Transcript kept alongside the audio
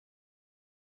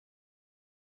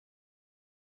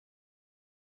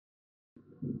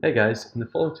Hey guys, in the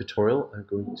following tutorial I'm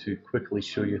going to quickly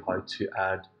show you how to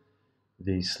add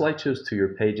the slideshows to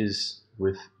your pages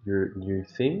with your new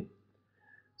theme.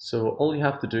 So all you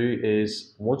have to do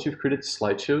is, once you've created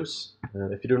slideshows,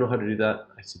 if you don't know how to do that,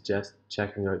 I suggest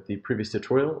checking out the previous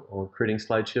tutorial on creating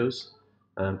slideshows.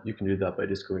 You can do that by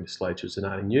just going to slideshows and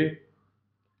adding new.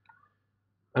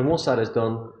 And once that is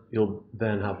done, you'll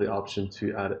then have the option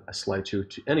to add a slideshow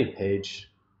to any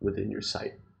page within your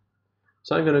site.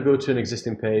 So I'm going to go to an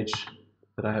existing page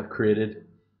that I have created,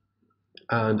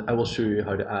 and I will show you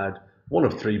how to add one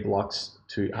of three blocks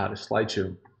to add a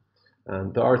slideshow.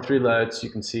 There are three layouts you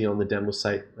can see on the demo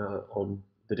site on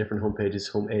the different home pages,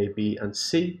 home A, B, and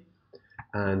C,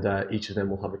 and each of them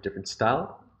will have a different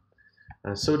style.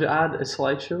 So to add a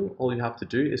slideshow, all you have to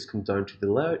do is come down to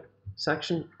the layout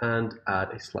section and add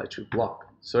a slideshow block.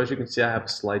 So as you can see, I have a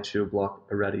slideshow block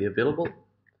already available.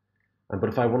 But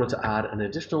if I wanted to add an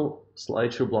additional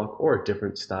slideshow block or a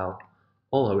different style,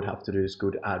 all I would have to do is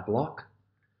go to Add Block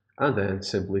and then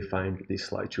simply find the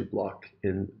slideshow block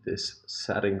in this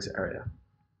settings area.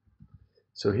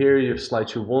 So here you have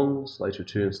slideshow 1, slideshow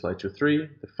 2, and slideshow 3.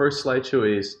 The first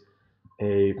slideshow is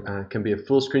can be a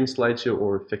full screen slideshow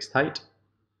or fixed height.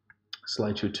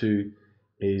 Slideshow 2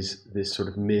 is this sort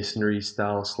of masonry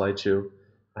style slideshow,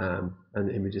 and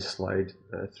the images slide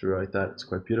throughout that. It's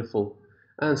quite beautiful.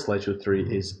 And slideshow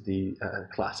 3 is the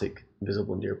classic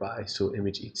visible nearby, so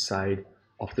image each side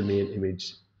of the main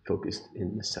image focused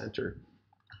in the center.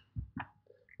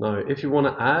 Now, if you want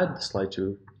to add the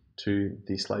slideshow to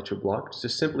the slideshow block,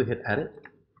 just simply hit Edit,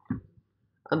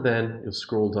 and then you'll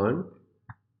scroll down.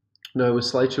 Now, with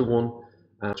slideshow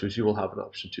 1, you will have an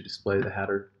option to display the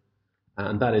header,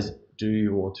 and that is, do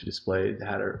you want to display the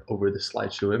header over the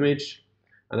slideshow image?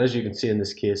 And as you can see in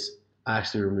this case, I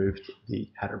actually removed the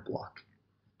header block,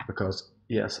 because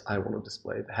yes, I want to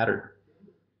display the header.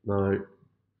 Now,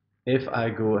 if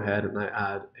I go ahead and I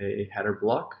add a header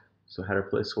block, so header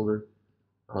placeholder,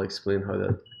 I'll explain how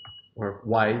that, or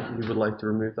why you would like to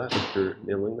remove that if you're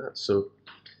nailing that. So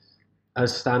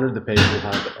as standard, the page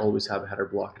will always have a header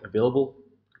block available.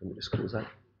 Let me just close that.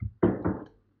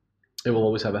 It will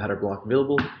always have a header block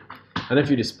available. And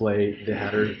if you display the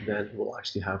header, then it will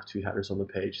actually have two headers on the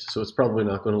page. So it's probably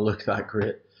not going to look that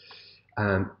great.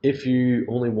 If you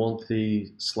only want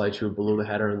the slideshow below the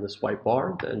header in this white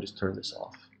bar, then just turn this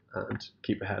off and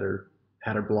keep a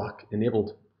header block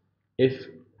enabled. If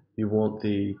you want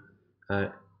the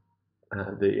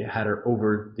header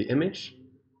over the image,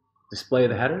 display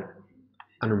the header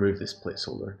and remove this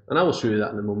placeholder. And I will show you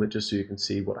that in a moment just so you can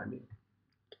see what I mean.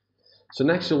 So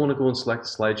next you'll want to go and select the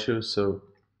slideshow. So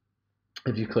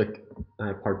if you click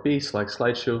part B, select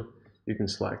slideshow, you can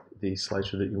select the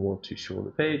slideshow that you want to show on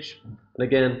the page. And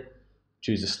again,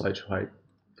 choose the slideshow height,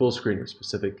 full screen or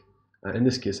specific. In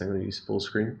this case, I'm going to use full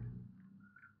screen.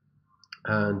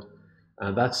 And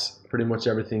that's pretty much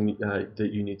everything that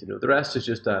you need to know. The rest is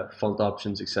just font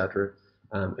options, etc.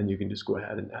 And you can just go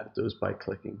ahead and edit those by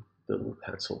clicking the little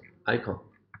pencil icon.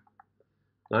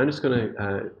 Now I'm just going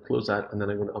to close that, and then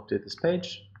I'm going to update this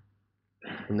page.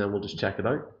 And then we'll just check it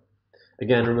out.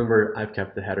 Again, remember, I've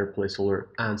kept the header placeholder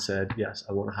and said, yes,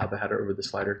 I want to have a header over the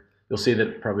slider. You'll see that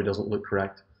it probably doesn't look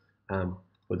correct,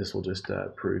 but this will just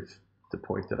prove the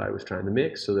point that I was trying to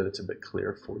make so that it's a bit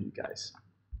clearer for you guys.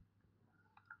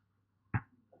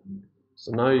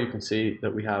 So now you can see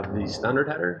that we have the standard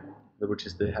header, which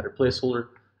is the header placeholder,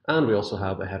 and we also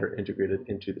have a header integrated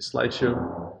into the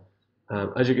slideshow.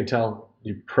 As you can tell,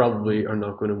 you probably are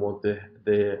not going to want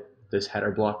this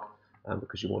header block,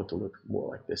 because you want it to look more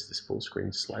like this full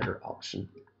screen slider option.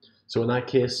 So in that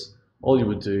case, all you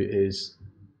would do is,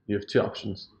 you have two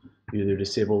options. You either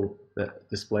disable the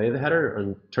display of the header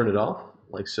and turn it off,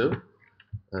 like so.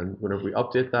 And whenever we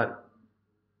update that,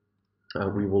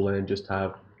 we will then just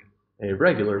have a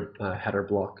regular header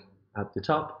block at the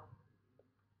top,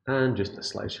 and just a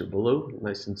slideshow below,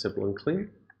 nice and simple and clean.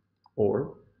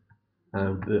 Or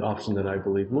the option that I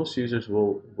believe most users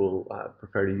will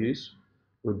prefer to use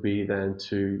would be then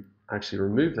to actually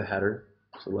remove the header.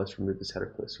 So let's remove this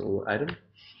header placeholder item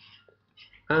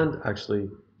and actually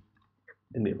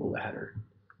enable the header.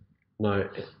 Now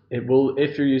it will,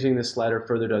 if you're using this slider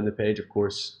further down the page, of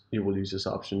course you will use this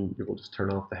option. You will just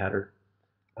turn off the header.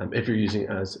 If you're using it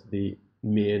as the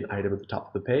main item at the top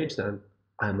of the page, then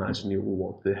I imagine you will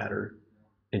want the header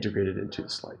integrated into the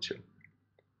slideshow.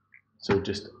 So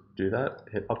just do that,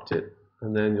 hit update,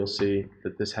 and then you'll see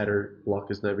that this header block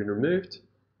has now been removed,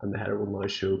 and the header will now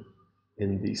show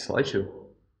in the slideshow.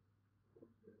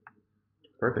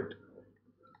 Perfect.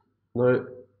 Now,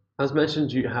 as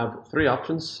mentioned, you have three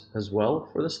options as well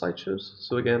for the slideshows.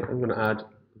 So again, I'm going to add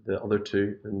the other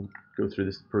two and go through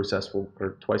this process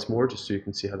twice more just so you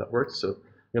can see how that works. So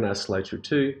I'm going to add slideshow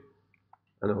 2,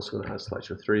 and I'm also going to add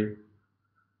slideshow 3, and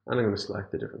I'm going to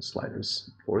select the different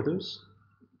sliders for those.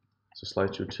 So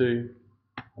slideshow 2,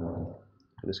 I'm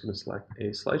just going to select a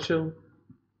slideshow,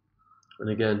 and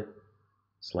again,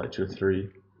 slideshow 3,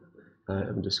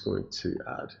 I'm just going to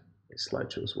add a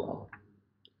slideshow as well.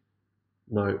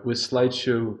 Now with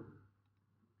slideshow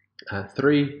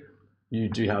 3, you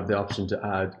do have the option to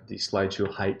add the slideshow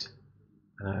height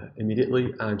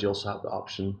immediately, and you also have the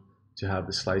option to have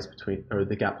the slides between, or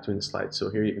the gap between the slides. So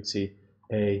here you can see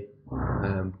A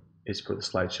is for the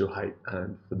slideshow height,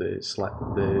 and for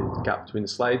the gap between the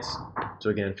slides. So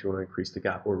again, if you want to increase the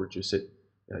gap or reduce it,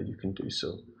 you can do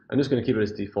so. I'm just going to keep it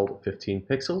as default at 15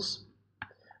 pixels.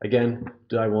 Again,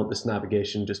 do I want this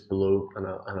navigation just below, and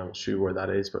I'll show you where that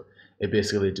is, but it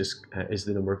basically just is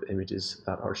the number of images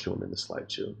that are shown in the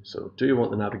slideshow. So do you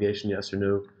want the navigation, yes or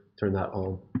no? Turn that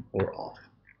on or off.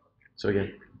 So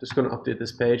again, just going to update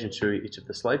this page and show you each of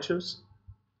the slideshows.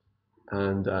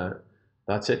 And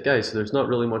that's it, guys. So there's not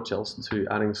really much else to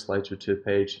adding a slideshow to a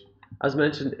page. As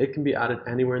mentioned, it can be added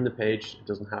anywhere in the page. It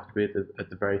doesn't have to be at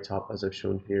the very top, as I've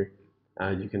shown here.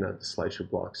 You can add the slideshow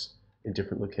blocks in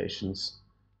different locations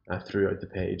throughout the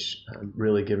page,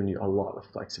 really giving you a lot of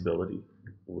flexibility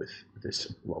with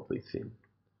this lovely theme.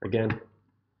 Again,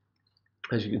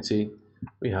 as you can see,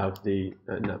 we have the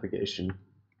navigation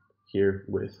here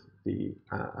with the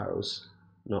arrows,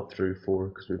 not through 4,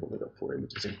 because we've only got 4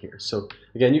 images in here. So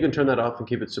again, you can turn that off and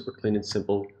keep it super clean and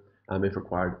simple. If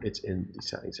required, it's in the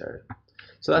settings area.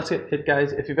 So that's it,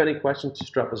 guys. If you have any questions,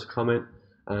 just drop us a comment,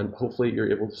 and hopefully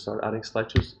you're able to start adding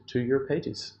slideshows to your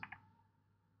pages.